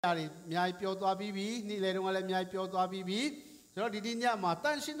Miai Pio to Abibi, Nilerungale Miai Pio to Abibi, so did Yama,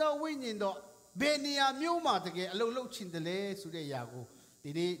 Tanshino winning do Benia Muma to get a low chindele, Sude Yago,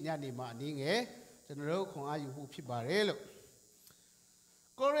 Didi Yanima Ninge, General Kongayu Pibarelo.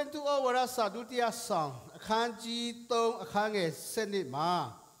 Going to our Sadutia song, a kanji to a kange send it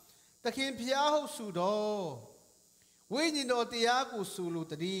ma. The King Piaho Sudo. Winning no Tiago Sulu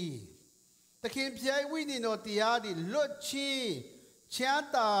Tadi. The King Pia winning no Tiadi Lochi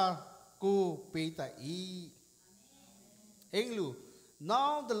Chanta Go Beta E. Englu.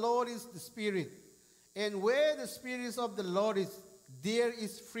 Now the Lord is the Spirit, and where the Spirit of the Lord is, there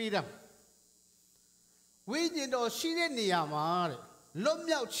is freedom. Winning no Shine Niamar. Lom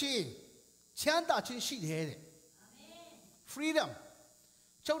Yao Chi Chanta Chin Shi Head. Freedom.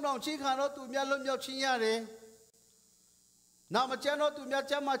 Chow no chi cannot to Mia Lom Yao Chinyare. Namachano to Mia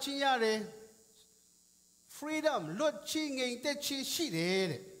Chama Chinyare. Freedom, Lord Ching ain't that chi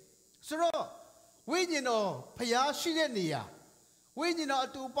sheeted. So, we know Paya Shidenia. We know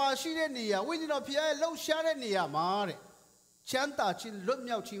to Pa Shidenia. We know Pia Low Shadenia Mare. Chanta Chin Lom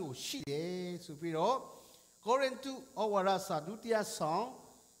Yao Chin Shide Supiro. Going to our Sadutia song.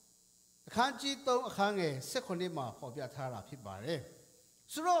 Kanji to Hange, second name of Yatara Pibare.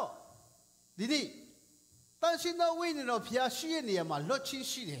 So, Didi. Tanshino winning of Piashi, my Lochin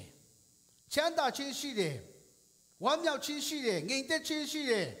Shide. Chanda Chin Shide. One Yao Chin Shide, Ginte Chin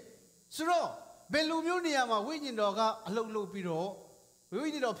Shide. So, Beluminia, my winning doga, a low biro.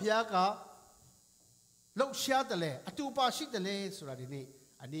 Winning of Piaga. Low Shatale, a two pashitale, Suradini,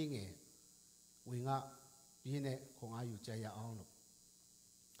 a ninge. Winga, Yine, Kongayu Jaya Ono.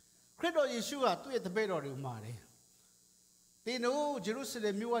 Credo Yeshua to the bed or Mare. They know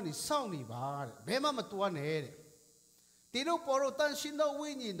Jerusalem, you want is soundly bar, Bema Matuan head. They know Porotan Shindo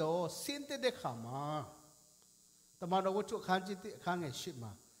winning though, Sinte de Kama. The mother would to Kanji Kang and Shipma.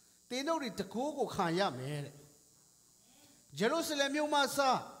 They know it the Kugo Kanya man. Jerusalem, you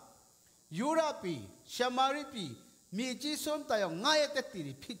masa, Europe, Shamaripi, Miji Sontayo,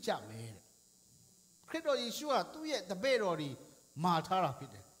 Nayatati, Pitcha man. Credo Yeshua to yet the bed or the Matara Pit.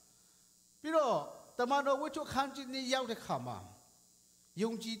 Piro. The mother which you can't yell the Kama.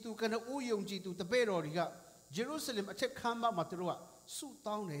 Yongji to Kana U Yongji to the Bedoriga, Jerusalem, a check Kama Matrua, suit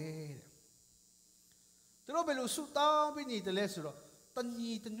down there. The Robelu suit down beneath the lesser, the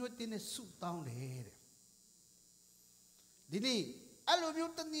need the new tin suit down there. Dini, I love you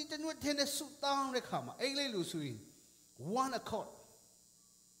to need the new tin suit down the Kama, Ele Lusui, one accord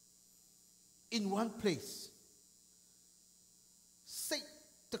in one place. Say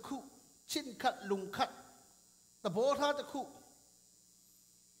the cook. Chin cut, lung cut. The board had the cook.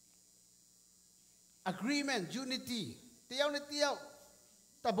 Agreement, unity. The unity out.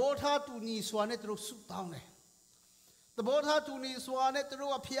 The board had to need swan it through soup down there. The board had to need swan it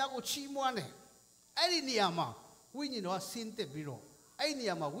through a piago chimwane. Any niama, winning or sinte biro. Any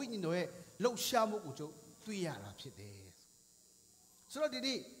ama winning away, low shamu ujo, 3 years. So did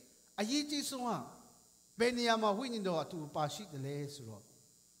he? A yiti swan. Beniama winning door to pass the lace road.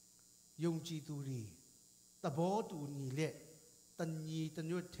 Yongji Duri, the board to Nile, the Ni, the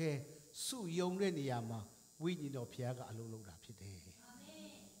new te, Su Yong Reniama, we need no Piaga Alolo Rapide.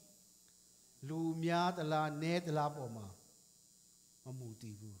 Lumia de la Ned la Boma,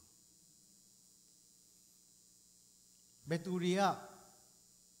 Mamutibu. Beturia,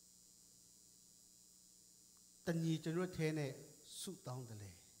 the Ni general tene, suit down the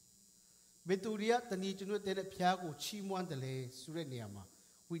lay. Beturia, the Ni general tene Piago, Chimwan the lay, Sureniama.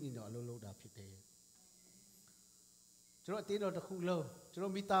 We need no low up today. Jero Tino the Kulo,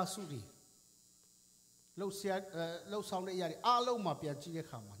 Jero Mita Sudi. Low sound yari, Alo Mapia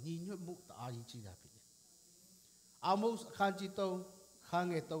Chigakama, Nino Book the Aji Dapi. Almost Kanjito,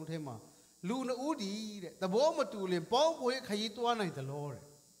 Hange told him, Luna Udi, the Boma to him, Paul Boy Kayituana the Lord.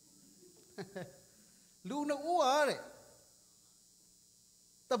 Luna Uare.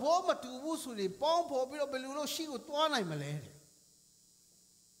 The Boma to Wusuli, Paul Popilo Beluno, she would Tuana Malay.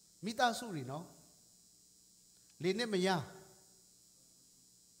 Mita Suri, no? Lene Maya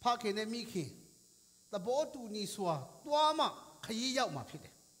Pakene Miki. The boat to Niswa, Tuama, Kayi ma Pide.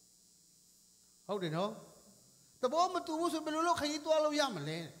 How do you know? The bomb to Musu Belulo Kayitualo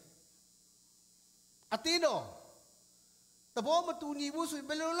Yamale. Atino. The bomb to Nibusu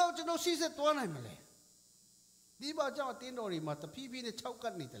Belulo, no, she said Tuana Male. Diba Jamatino Rima, the PB in the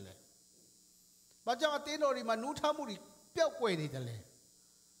Chaukan Nitale. But Jamatino Rima, Nutamuri, Pelque Nitale.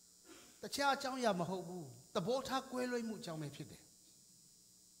 The Chia Chang Yamahobu, the boat Hakuelo Muchang Pide.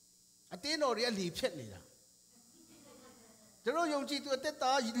 Atino really pet leader. The Royal G to a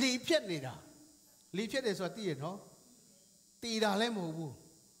teta, leap pet leader. Leap pet is what you know. Tida Lemobu.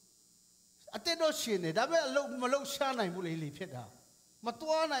 အတက်တော့ရှင်နေဒါပေမဲ့အလုံးမလုံးရှားနိုင်ဘူးလေဖြစ်တာမ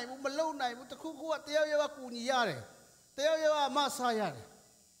တွားနိုင်ဘူးမလုံးနိုင်ဘူးတခုခုကတယောက်ယောက်ကကူညီရတယ်တယောက်ယောက်ကမဆားရတယ်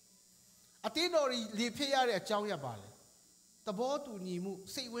အတင်းတော်လေဖြစ်ရတဲ့အကြောင်းရပါလေသဘောတူညီမှု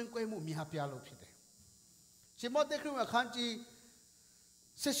စိတ်ဝင်ကွဲမှုများပြားလို့ဖြစ်တယ်ရှင်မောတဲ့ခရစ်အခန်းကြီး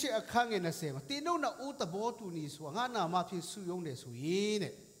18အခန်းငယ်20မှာတင်းတို့နဲ့ဦးသဘောတူညီဆိုတာငါနာမဖြစ်စုယုံတယ်ဆိုရင်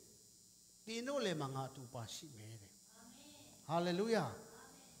တဲ့တင်းတို့လည်းမငါတူပါရှိမယ်တဲ့ဟာလေလုယာ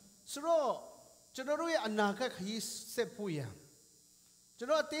ဆိုတော့ကျွန်တော်တို့ရဲ့အနာဂတ်ခရီးဆက်ဖို့ရန်ကျွန်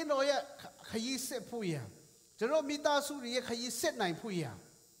တော်တင်းတော်ရဲ့ခရီးဆက်ဖို့ရန်ကျွန်တော်မိသားစုရဲ့ခရီးဆက်နိုင်ဖို့ရန်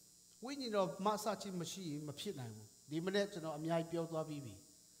ဝိညာဉ်တော်မဆာချင်းမရှိမဖြစ်နိုင်ဘူးဒီမနေ့ကျွန်တော်အများကြီးပြောသွားပြီးပြီ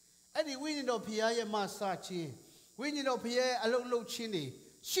အဲ့ဒီဝိညာဉ်တော်ဖခင်ရဲ့မဆာချင်းဝိညာဉ်တော်ဖခင်ရဲ့အလုံးလုံးချင်းတွေ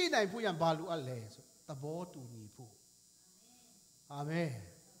ရှိနိုင်ဖို့ရန်ဘာလို့အပ်လဲဆိုသဘောတူညီဖို့အာမင်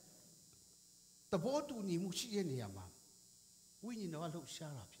သဘောတူညီမှုရှိတဲ့နေရာမှာဝိညာဉ်တော်ကလှုပ်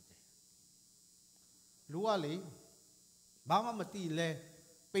ရှားတာဖြစ်တယ်လူကလေဘာမှမသိလဲ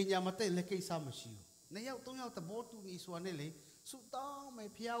ပညာမသိလဲကိစ္စမရှိဘူးနှစ်ယောက်သုံးယောက်သဘောတူညီဆိုတာနဲ့လေဆုတောင်းမ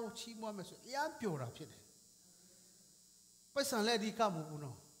ယ်ဖျားကိုချီးမွမ်းမယ်ဆိုအများပြောတာဖြစ်တယ်ပတ်စံလက်ဒီကမဟုတ်ဘူး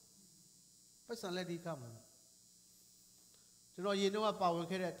နော်ပတ်စံလက်ဒီကမဟုတ်ကျွန်တော်ရင်တော့ပါဝင်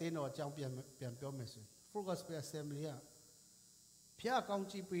ခဲ့တဲ့အတင်းတော်အကြောင်းပြန်ပြောမယ်ဆို Focus Assembly ကဖျားကောင်း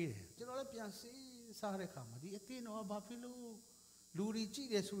ကြည့်ပေးတယ်ကျွန်တော်လည်းပြန်စဉ်းစားတဲ့အခါမှာဒီအတင်းတော်ကဘာဖြစ်လို့လူတွေကြည့်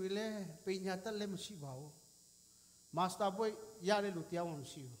တယ်ဆိုရင်လည်းပညာတတ်လည်းမရှိပါဘူးမာစတာဘွဲ့ရတဲ့လူတရားဝင်မ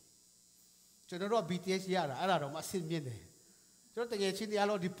ရှိဘူးကျွန်တော်တို့ BTS ရတာအဲ့ဒါတော့မှအဆင်မြင့်တယ်ကျွန်တော်တကယ်ချင်းတရား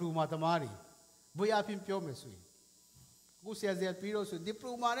လို့ဒီပလိုမာသမားတွေဘွေအဖြစ်ပြောမယ်ဆိုရင်အခုဆရာပြီးတော့ဆိုဒီပ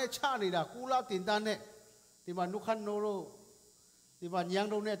လိုမာနဲ့ချနေတာကူလာတင်တန်းနဲ့ဒီမှာနုခန်နိုတို့ဒီမှာညံ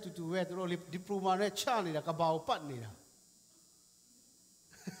တို့နဲ့တူတူပဲသူတို့ဒီပလိုမာနဲ့ချနေတာကဘာကိုပတ်နေတာ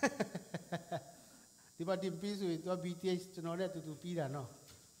ဒီမှာဒီပြီးဆိုရင်သူ BTS ကျွန်တော်နဲ့တူတူပြီးတာနော်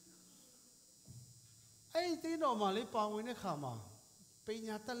အဲ့ဒီတင်းတော်မှလေးပါဝင်တဲ့ခါမှာပ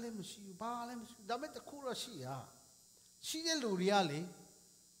ညာတတ်လည်းမရှိဘူးဘာလည်းမရှိဘူးဒါပေမဲ့တခုတော့ရှိရရှိတဲ့လူတွေကလေ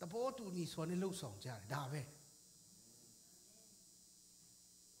သဘောတူညီစွာနဲ့လှုပ်ဆောင်ကြတယ်ဒါပဲ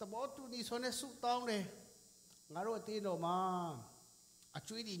သဘောတူညီစွာနဲ့ဆုတောင်းတယ်ငါတို့အတင်းတော်မှာအ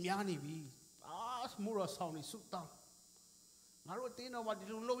ကျွေးတွေများနေပြီမှုတော်ဆောင်နေဆုတောင်းငါတို့အတင်းတော်မှာဒီ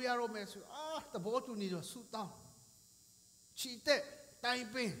လိုလုပ်ရတော့မယ်ဆိုသဘောတူညီစွာဆုတောင်းချီတက်တိုင်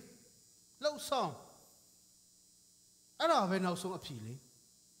ပင်လှုပ်ဆောင်အဲ့ဒါပဲနောက်ဆုံးအဖြေလေ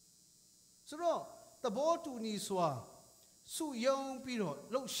ဆိုတော့သဘောတူညီစွာစုယုံပြီးတော့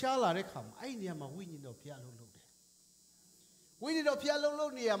လှုပ်ရှားလာတဲ့ခါမှာအဲ့ဒီနေရာမှာဝိညာဉ်တော်ဘုရားလှုပ်တယ်ဝိညာဉ်တော်ဘုရားလှု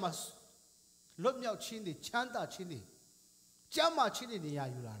ပ်နေရာမှာလွတ်မြောက်ခြင်းတွေချမ်းသာခြင်းတွေကျမ်းမာခြင်းတွေနေရာ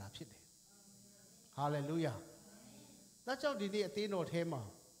ယူလာတာဖြစ်တယ်ဟာလေလုယာဒါကြောင့်ဒီနေ့အသင်းတော်ထဲမှာ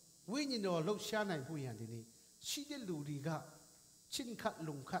ဝိညာဉ်တော်လှုပ်ရှားနိုင်ဖို့ရန်ဒီနေ့ရှိတဲ့လူတွေကချင်းခတ်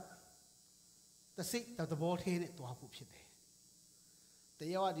လုံခတ်တစိတ်တဘောထဲနဲ့တွားဖို့ဖြစ်တယ်တ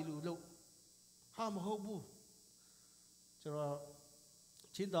ရားကဒီလူလို့ဟာမဟုတ်ဘူးကျွန်တော်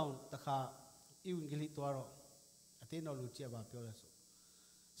ချင်းတောင်တခါအင်္ဂလိပ်သွားတော့အတင်းတော်လူကြက်ပါပြောလဲဆို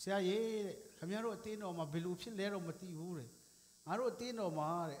ဆရာကြီးတဲ့ခင်ဗျားတို့အတင်းတော်မှာဘယ်လိုဖြစ်လဲတော့မသိဘူးတဲ့ငါတို့အတင်းတော်မှာ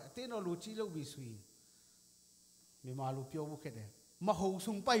တဲ့အတင်းတော်လူကြီးလုပ်ပြီဆိုရင်မြန်မာလူပြောဖို့ခက်တယ်မဟုတ်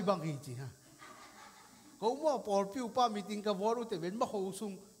ဆုံးပိုက်ဘန်ကြီးကြီးဟာကုန်းမပေါ်ပြူပါမီတင်ကဘောရုတဲ့ဘယ်မဟုတ်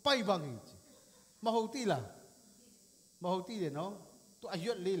ဆုံးပိုက်ဘန်ကြီးမဟုတ်တိလားမဟုတ်တိတယ်နော်သူအ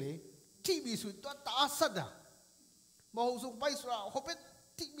ရွက်လေးလေထိပြီဆိုတော့တားဆက်တာမဟုတ်ဆုံးပိုက်ဆိုတာဟိုဘက်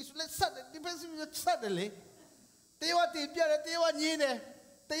ထိပြီဆိုလက်ဆက်တယ်ဒီဘက်ဆိုဆက်တယ်လေတရားတင်ပြတယ်တရားညင်းတယ်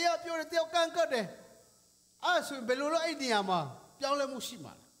တရားပြောတယ်တရားကန့်ကတ်တယ်အဲ့ဆိုဘယ်လိုလဲအဲ့ဒီနေရာမှာပြောင်းလဲမှုရှိ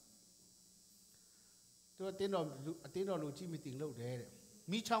မှာသူအတင်းတော်လူကြီးမီတင်လုပ်တယ်တဲ့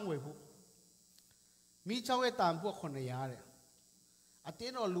မိချောင်းဝယ်ဖို့မိချောင်းရဲ့တန်ဖို့900တဲ့အတ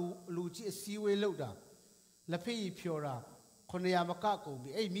င်းတော်လူကြီးအစည်းဝေးလုပ်တာလက်ဖေးဖြော်တာ900မကကုန်ပြီ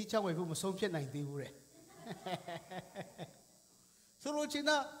အဲ့မိချောင်းဝယ်ဖို့မဆုံးဖြတ်နိုင်သေးဘူးတဲ့ဆိုလိုချင်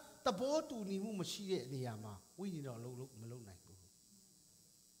တာသဘောတူညီမှုမရှိတဲ့နေရာမှာဝိညာဉ်တော်လုံးမလုံးနိုင်ဘူး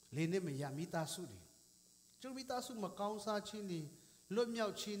လင်းနဲ့မရမိသားစုတွေကျုပ်မိသားစုမကောင်းစားခြင်းတွေလွတ်မြော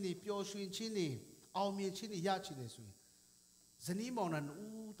က်ခြင်းတွေပျော်ရွှင်ခြင်းတွေအောင်မြင်ခြင်းတွေရခြင်းတွေဆိုရင်ဇနီးမောင်နှံ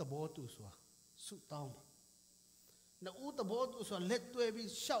ဦးသဘောတူစွာဆုတောင်းနှစ်ဦးသဘောတူစွာလက်တွဲပြီး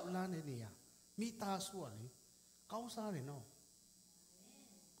ရှောက်လန်းတဲ့နေရာမိသားစုကလေကောင်းစားတယ်နော်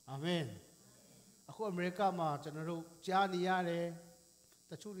အာမင်အခုအမေရိကမှာကျွန်တော်တို့ကြားနေရတယ်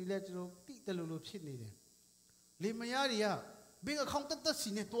တချို့တွေလည်းကျွန်တော်တိတယ်လို့ဖြစ်နေတယ်လေမယားတွေကဘင်းအကောင့်တက်စီ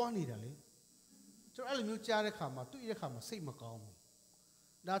နဲ့တွားနေတာလေကျွန်တော်အဲ့လိုမျိုးကြားတဲ့ခါမှာတွေ့တဲ့ခါမှာစိတ်မကောင်းဘူး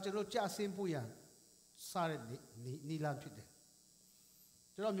ဒါကျွန်တော်ကြာဆင်းဖို့ရန်စားတဲ့နီလန်ဖြစ်တယ်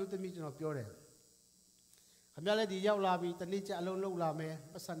ကျွန်တော်မျိုးသမီးကျွန်တော်ပြောတယ်ခင်ဗျားလည်းဒီရောက်လာပြီတနေ့ကျအလုံးလုံးလာမယ်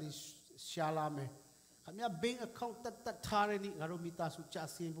ပတ်စံဒီ Shalame. Kami bank account that tarani garomita su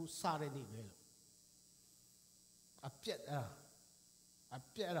chasimbu sareni velo. Appiera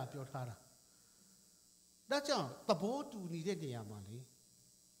piotara. That's all. The boat to need any amani.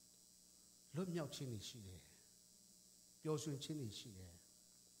 Look me out chinny she there. Yosun chinny she there.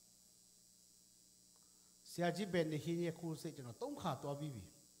 Siaji ben the hinia cool say, don't cut to bibi.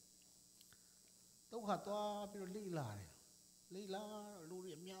 Don't cut to Lila. Lila,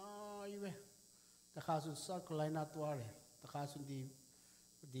 Luri, Mia, the house in South Carolina to Are, the house in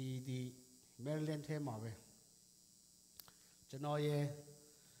the Maryland Hemawe. Janoye,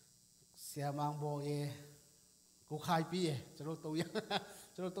 Siamambo, go high beer,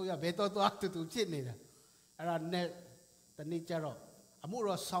 Zerotoya, better to act to chin. And net the nature of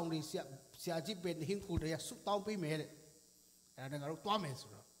Amura sounding Siaji Ben Hinku, they are so down be made. And then I wrote Thomas,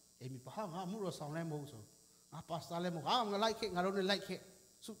 Amy Paham, Amura sound lemos. I passed Alemo, I'm like it, I don't like it.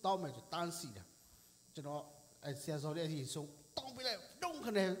 So Thomas, dance cedar. You know, I says already, so don't be like, don't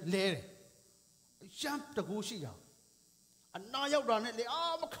can let it. Jump the Gushia. And now you're running,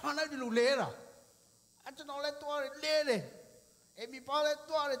 I'm a kind of later. I don't know, let to lady. Amy Pallet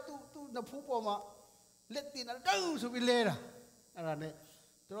to the Pupoma. Let the those who be later. And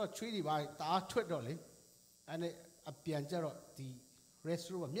there are treaty by the $20 and a pianjero, the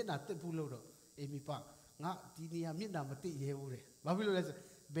restroom of midnight the Pulodo, Amy Park. Not the midnight, but the Yuri. Babylon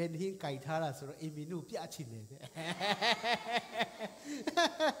Ben Hin Kaitaras or Amy New Piachine.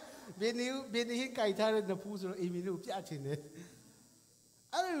 Ben Hin Kaitara the Pools or Amy New Piachine.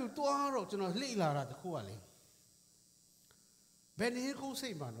 I don't know to know Lila at the Kuali. Ben Hin go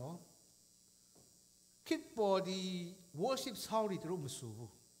say, Mano. Keep for the worship sound it room subu.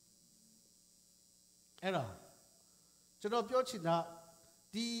 Era. General Piochina,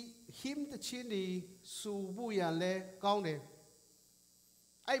 the hymn the chini subu yale gaune.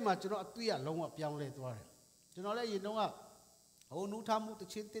 I much not 2 years long up young late war. General, you know what? Oh, no time the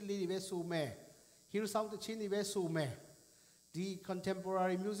chinty lady vesu me. Here sound the chini vesu me. The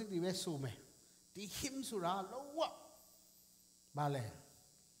contemporary music the vesu me. The hymns are low what? Ballet.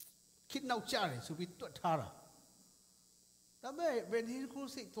 Kid now Charlie, so we do Tara. When he could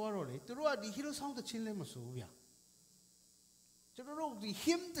say thoroughly, to the hero sound the chin lemasuvia. To the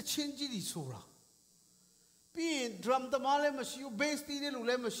hymn the chingy sura. Being drum the malemashu, bass the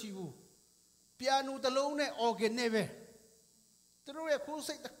lemashu. Piano the lone organ never. To the cool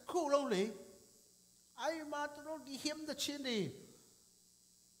say the cool only. I am the hymn the chinny.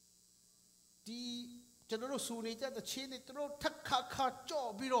 The General Sunita, the chin, it wrote Takaka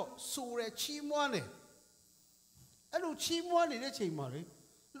jaw, biro, sure, chimwane. I don't chimwane, the chimari.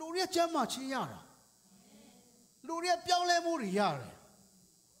 Luria Jama Chiara. Luria Piole Muriare.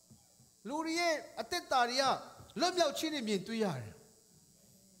 Luria, a tetaria, love your chini mean to yare.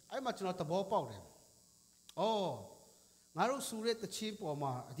 I much not a ball powder. Oh, Naru Suret the chimp or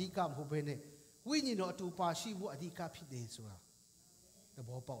ma, a decam who bene. We need not to pass she would a decap days. The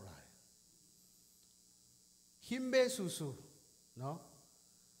ball powder. Himbe susu, no?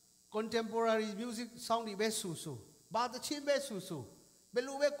 Contemporary music sound ibe susu. But the chimbe susu.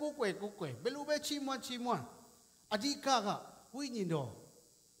 Belube kukwe. Belube chimwan. Adikaga, we know.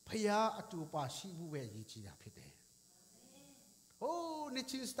 Paya atupa shibu yichida pide. Oh,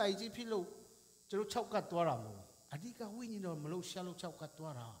 nichin stage pillow. Jero chaukat mo. Adika we know malo shallow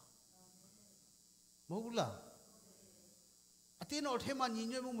chaukatwara. Mola. Atino teman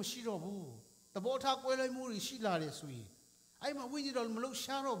yinyo mushirobu. The water quella muri shila sweet. I'm a winning on Melo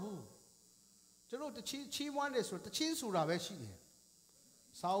Sharobu. To know the chi one is what the chinsura veshi.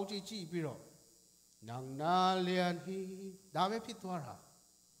 Saudi G. Biro. Nang Nalian he, Dame Pitwara.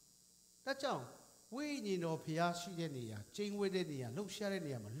 That's all. We need no Piashi denia, Jing Wedenia, no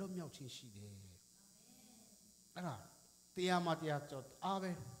Sharenia, Lomio Chishi. Ah, the Amatiato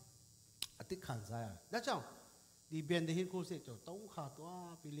Ave at the Kanzaya. That's all. The bend the Hinko said, don't have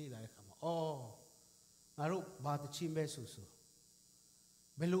to believe like him. Oh, I wrote about the chimbe susu.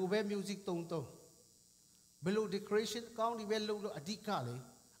 Below music tonto. Below decoration, county bello adikale,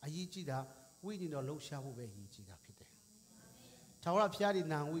 a yichida, winning a low shabu yichida pite. Tower piari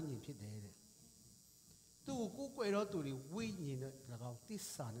now winning pite. Two kukwero to the winning about this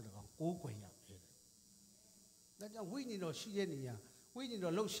son of Kukwaya. That's a winning or shienia, winning a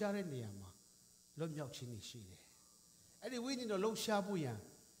low shareniama, Lomyo chini shide. And the winning a low shabuya.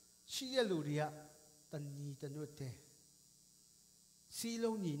 Shia Luria, the need and note.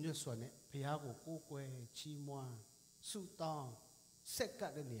 Silo Nino Sone, Piago, Kukwe, Chimwa, Sutan,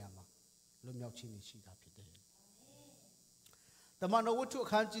 Seka the Niama, Lomio Chini Shida Pide. The man who took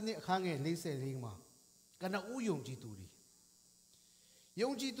Hanjini Hange, Lisa Lima, Gana Uyum Jituri.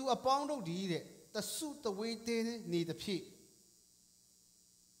 ယုံကြည်သူအပေါင်းတို့ဒီတဲ့တဆုတဝေးတဲ့နေတဲ့ဖြစ်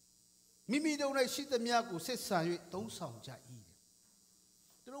မိမိတို့၌ရှိသမျှကိုဆက်ဆံ၍သုံးဆောင်ကြ၏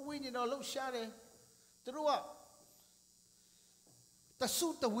သူတို့ဝိညာဉ်တော်လှုပ်ရှားတယ်သူတို့ကတဆု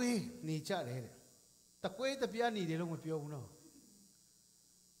တဝေးနေကြတယ်တဲ့တကွေးတပြားနေတယ်လို့မပြောဘူးနော်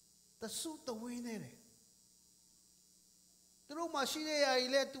တဆုတဝေးနေတဲ့သူတို့မှရှိတဲ့ຢာ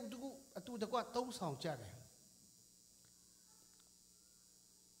ကြီးလဲအတူတကွသုံးဆောင်ကြတယ်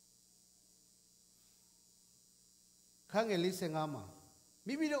ခန်းငယ်55မှာ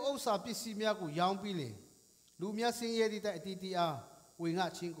မိမိတို့ဥစ္စာပစ္စည်းများကိုရောင်းပြီးလေလူများဆင်းရဲသည့်အတီးတီးအားဝင်ငှ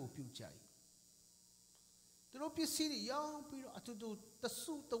ချင်းကိုပြုကြ၏သူတို့ပစ္စည်းတွေရောင်းပြီးတော့အတူတူတ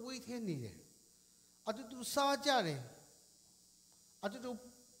ဆုတဝေးထဲနေတယ်အတူတူစားကြတယ်အတူတူ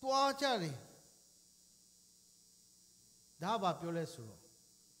တွားကြတယ်ဒါဘာပြောလဲဆိုတော့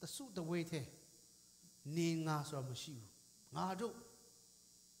တဆုတဝေးထဲနေငါဆိုတာမရှိဘူးငါတို့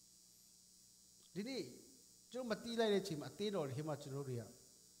ဒီနေ့ကျွန်တော်မတီးလိုက်တဲ့အချိန်မှာအသေးတော်တွေမှာကျွန်တော်တွေက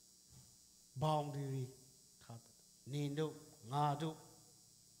ဘောင်ဒီထားနေတို့ငါတို့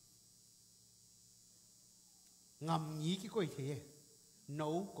ငမ်ကြီးကိုခေ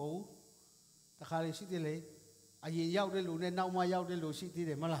နှုတ်ကိုတခါလေရှိသေးလေအရင်ရောက်တဲ့လူနဲ့နောက်မှရောက်တဲ့လူရှိသေး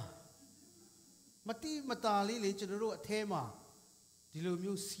တယ်မလားမတိမတာလေးလေကျွန်တော်တို့အထဲမှာဒီလို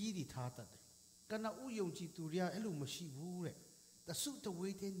မျိုးစီးတီထားတတ်တယ်ကနဦးယုံကြည်သူတွေကအဲ့လိုမရှိဘူးတဲ့တဆုတ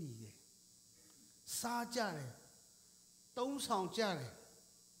ဝေးတဲ့နေတယ်စားကြတယ်သုံးဆောင်ကြတယ်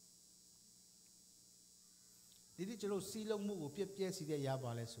ဒီနေ့ကျွန်တော်စီးလုံးမှုကိုပြည့်စီတဲ့ရ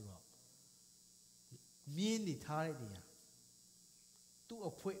ပါလဲဆိုတော့မြင်းနေထားတဲ့နေရာသူ့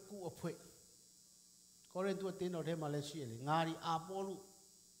အဖွဲကိုအဖွဲကောရင်သူအတင်းတော်ထဲမှာလည်းရှိရလေငါဒီအာပေါ်လို့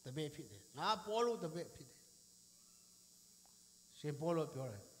တပည့်ဖြစ်တယ်ငါပေါ်လို့တပည့်ဖြစ်တယ်ရှင်ပေါ်လို့ပြော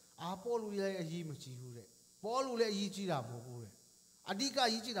တယ်အာပေါ်လို့လည်းအရေးမကြီးဘူးတဲ့ပေါ်လို့လည်းအရေးကြီးတာမဟုတ်ဘူးတဲ့အဓိက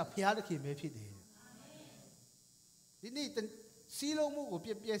အရေးကြီးတာဘုရားသခင်ပဲဖြစ်တယ်ဒီနေ့စီးလုံးမှုကိုပြ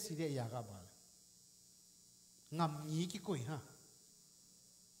ည့်စီတဲ့အရာကပါလေငမ်ကြီးကိုဟာ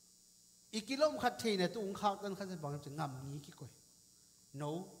ikilom khat theine tu ung khak tan khat bang ngam ni ki koi no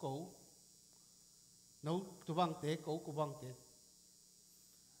ko no tu bang te ko bang te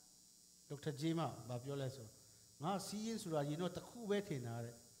Dr. Jima ba pyo le so nga si yin sura yin no takhu be thina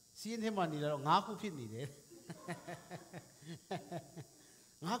de si yin the ma ni la do 5 ခုဖြစ်နေတယ်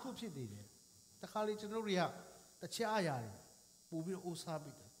5 ခုဖြစ်နေတယ်တခါလေကျွန်တော်တွေကတခြားအရာတွေပို့ပြီးအိုးစား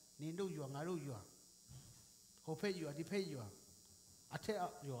ပြီးတာနင်တို့ရွာငါတို့ရွာဟိုဖက်ရွာဒီဖက်ရွာအထက်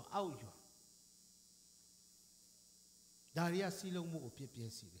ရွာအောက်ရွာဒါရီယာစီလုံးမှုကိုပြ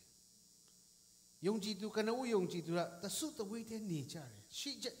ည့်စီတယ်ယုံကြည်သူကနဦးယုံကြည်သူကတဆုတဝေးတဲ့နေကြတယ်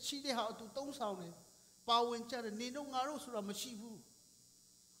ရှိတဲ့ဟာအတူသုံးဆောင်တယ်ပါဝင်ကြတယ်နေတော့ငါတို့ဆိုတာမရှိဘူး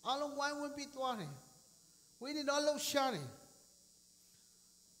အလုံးဝိုင်းဝန်းပြီးသွားတယ်ဝိညာဉ်တော်လှုပ်ရှားတယ်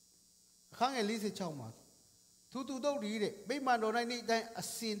အခန်းငယ်46မှာသူတို့ဒီတဲ့မိမ္မာတော်၌နေ့တိုင်းအ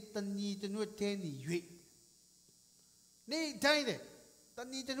စဉ်တညီတနွတ်တဲနေ၍နေ့တိုင်းတဲ့တ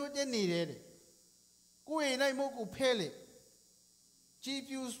ဏီတနွတ်တဲ့နေတယ်တဲ့ကိုယ်ရင်၌မဟုတ်ကိုဖဲလေကြည်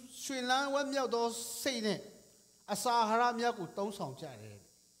ပြူရွှင်လန်းဝမ်းမြောက်သောစိတ်နဲ့အစာအာဟာရများကိုတုံးဆောင်ကြတယ်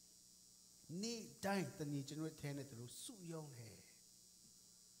နေ့တိုင်းတဏီတနွတ်ထဲနဲ့သူတို့စုယုံတယ်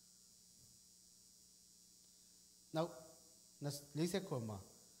နောက်40ခွန်မှာ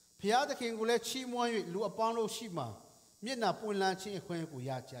ဘုရားသခင်ကိုလည်းချီးမွမ်း၍လူအပေါင်းတို့ရှိမှမျက်နှာပွင့်လန်းခြင်းအခွင့်ကို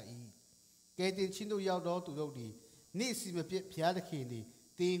ရကြ၏ကဲတင်ချင်းတို့ရောက်တော့သူတို့ဒီနေ့စီမပြည့်ဘုရားသခင်ဒီ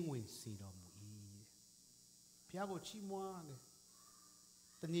တင်းဝင်စီတော်မူ၏ဘုရားကိုချီးမွမ်းတယ်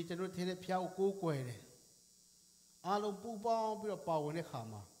တနည်းကျွန်တော်ထင်တဲ့ဘုရားကိုကိုးကွယ်တယ်အားလုံးပူပေါင်းပြီးတော့ပါဝင်တဲ့ခါ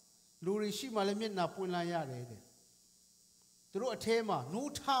မှာလူတွေရှိမှလည်းမျက်နှာပွင့်လန်းရတယ်တဲ့သူတို့အထဲမှာ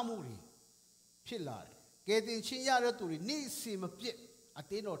နိုးထမှုတွေဖြစ်လာတယ်ကဲတင်ချင်းရတဲ့သူတွေနေ့စီမပြည့်အ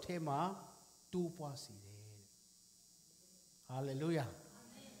တင်းတော်ထဲမှာတူးပွားစီတယ်ဟာလေလုယာ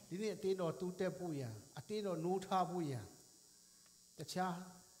ဒီနေ့အတင်းတော်တူးတက်ဖို့ရန်အတင်းတော်နိုးထားဖို့ရန်တခြား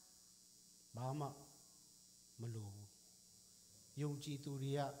ဘာမှမလိုဘူးယုံကြည်သူ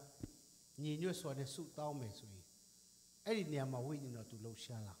တွေကညီညွတ်စွာနဲ့ဆုတောင်းမယ်ဆိုရင်အဲ့ဒီနေရာမှာဝိညာဉ်တော်သူလှုပ်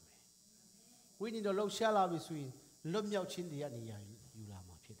ရှားလာမယ်ဝိညာဉ်တော်လှုပ်ရှားလာပြီဆိုရင်လွတ်မြောက်ခြင်းတွေကနေရာယူလာ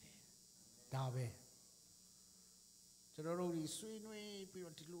မှာဖြစ်တယ်ဒါပဲကျွန်တော်တို့ဒီဆွေးနွေးပြီး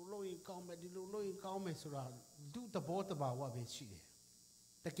တော့ဒီလိုလုပ်ရင်ကောင်းမယ်ဒီလိုလုပ်ရင်ကောင်းမယ်ဆိုတာဒုသဘောတဘာဝပဲရှိတယ်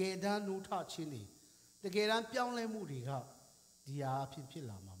တကယ်တမ်းနိုးထခြင်းတွေတကယ်တမ်းပြောင်းလဲမှုတွေကဒီဟာအဖြစ်ဖြစ်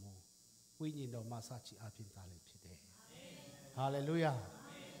လာမှာမို့ဝိညာဉ်တော်မဆချီအဖြစ်သားလည်းဖြစ်တယ်ဟာလေလုယာ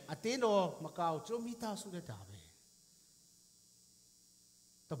အတင်းတော်မကောက်ကျိုးမိသားစုတဲ့ဒါပဲ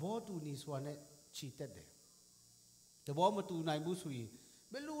သဘောတူနေစွာနဲ့ခြိတက်တယ်သဘောမတူနိုင်ဘူးဆိုရင်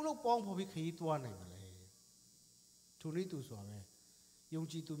ဘယ်လိုလုပ်ပေါင်းဖော်ပြီးခရီးသွားနိုင်မလဲသူနည်းသူစွာပဲ ယုံ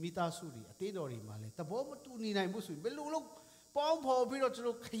ကြည်သူမိသားစုတွေအတင်းတော်တွေမှာလဲသဘောမတူနေနိုင်ဘူးဆိုရင်ဘယ်လိုလုပ်ပေါင်းဖော်ပြီးတော့ကျွန်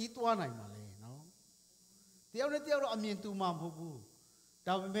တော်ခရီးသွားနိုင်မှာလဲနော်တယောက်နဲ့တယောက်တော့အမြင်တူမှာမဟုတ်ဘူး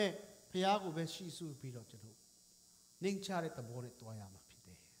ဒါပေမဲ့ဖခင်ကိုပဲရှိစုပြီးတော့ကျွန်တော်နှိမ်ချတဲ့သဘောနဲ့တွားရမှာဖြစ်တ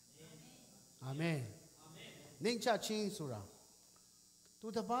ယ်အာမင်နှိမ်ချခြင်းဆိုတာသူ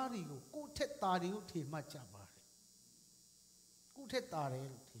တစ်ပါးတွေကိုကိုယ့်ထက်သားတွေကိုထေမှတ်ကြပါတယ်ကိုယ့်ထက်သားတယ်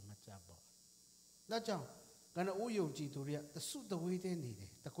လို့ထေမှတ်ကြပါဒါကြောင့်ကနအိုးယုံကြည်သူတွေကတဆုတဝေးတဲ့နေတ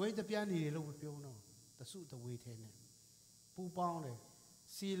ယ်တကွဲတပြားနေတယ်လို့မပြောတော့တဆုတဝေးတဲ့နေပူပေါင်းတယ်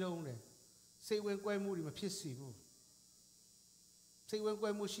စီးလုံးတယ်စိတ်ဝင်ကွဲမှုတွေမဖြစ်စေဘူးစိတ်ဝင်ကွဲ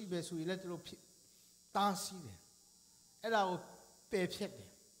မှုရှိပဲဆိုရင်လည်းတို့တားဆီးတယ်အဲ့ဒါကိုပယ်ဖြတ်တယ်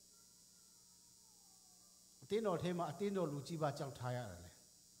အတင်းတော်ထဲမှာအတင်းတော်လူကြီးပါကြောက်ထားရတယ်လေ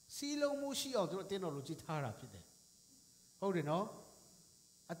စီးလုံးမှုရှိအောင်တို့အတင်းတော်လူကြီးထားတာဖြစ်တယ်ဟုတ်တယ်နော်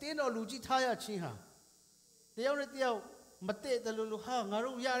အတင်းတော်လူကြီးထားရခြင်းဟာတယောက်နဲ့တယောက်မတည့်တယ်လို့ဟာငါ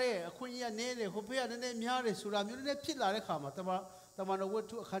တို့ရတဲ့အခွင့်အရေးနည်းတယ်ဟိုဖေးကနည်းနည်းများတယ်ဆိုတာမျိုးနဲ့ဖြစ်လာတဲ့ခါမှာတမန်တော်ဝတ္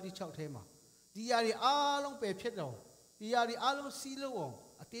ထုအခန်းကြီး6ထဲမှာဒီຢာတွေအားလုံးပယ်ဖြစ်တော့ဒီຢာတွေအားလုံးစီးလုံးအောင်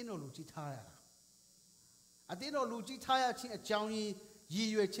အတင်းတော်လူကြီးထားရတာအတင်းတော်လူကြီးထားရခြင်းအကြောင်းရင်းရည်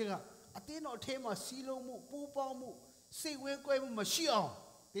ရွယ်ချက်ကအတင်းတော်ထဲမှာစီးလုံးမှုပူပေါင်းမှုစိတ်ဝဲကွဲမှုမရှိအောင်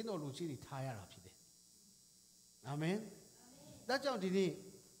အတင်းတော်လူကြီးတွေထားရတာဖြစ်တယ်အာမင်ဒါကြောင့်ဒီနေ့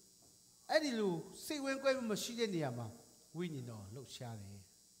အဲ့ဒီလိုစိတ်ဝင်ကွဲမှုမရှိတဲ့နေရာမှာဝိညာဉ်တော်လှုပ်ရှားတယ်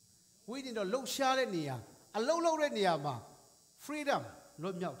ဝိညာဉ်တော်လှုပ်ရှားတဲ့နေရာအလုံးလုံးတဲ့နေရာမှာ freedom လွ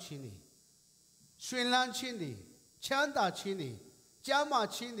တ်မြောက်ခြင်းတွေရှင်လန်းခြင်းတွေချမ်းသာခြင်းတွေကြားမာ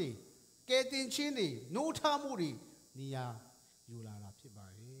ခြင်းတွေကယ်တင်ခြင်းတွေနိုးထမှုတွေနေရာယူလာတာဖြစ်ပါ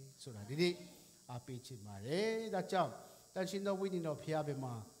တယ်ဆိုတာဒီနေ့အားပေးချင်ပါတယ်ဒါကြောင့်တန်ရှင်သောဝိညာဉ်တော်ဖျားပဲ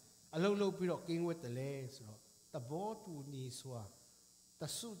မှာအလုံးလုံးပြီးတော့ကင်းဝတ်တယ်လေဆိုတော့သဘောတူညီစွာတ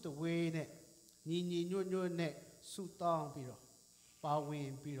ဆုတဝေးနဲ့ညီညီညွတ်ညွတ်နဲ့ဆုတောင်းပြီးတော့ပါဝ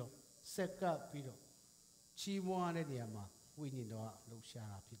င်ပြီးတော့ဆက်ကပ်ပြီးတော့ချီးမွမ်းတဲ့နေရာမှာဝိညာဉ်တော်ကလှုပ်ရှား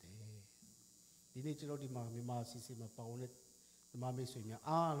တာဖြစ်တယ်ဒီနေ့ကျွန်တော်ဒီမှာမြန်မာစီစီမှာပါဝင်တဲ့ဓမ္မမိတ်ဆွေများ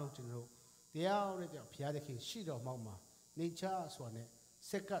အားလုံးကျွန်တော်တရားနဲ့ကြောင့်ဘုရားသခင်ရှိတော်မောက်မှာနေချစွာနဲ့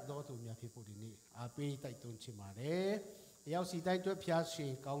ဆက်ကပ်တော်သူများဖြစ်ဖို့ဒီနေ့အားပေးတိုက်တွန်းချင်ပါတယ်အရောက်စီတိုင်းအတွက်ဘုရားရှ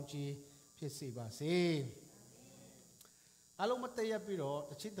င်ကောင်းချီးဖြစ်စေပါစေအားလုံးမတည့်ရပြီးတော့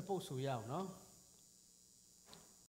တချစ်တပုတ်ဆိုရအောင်နော်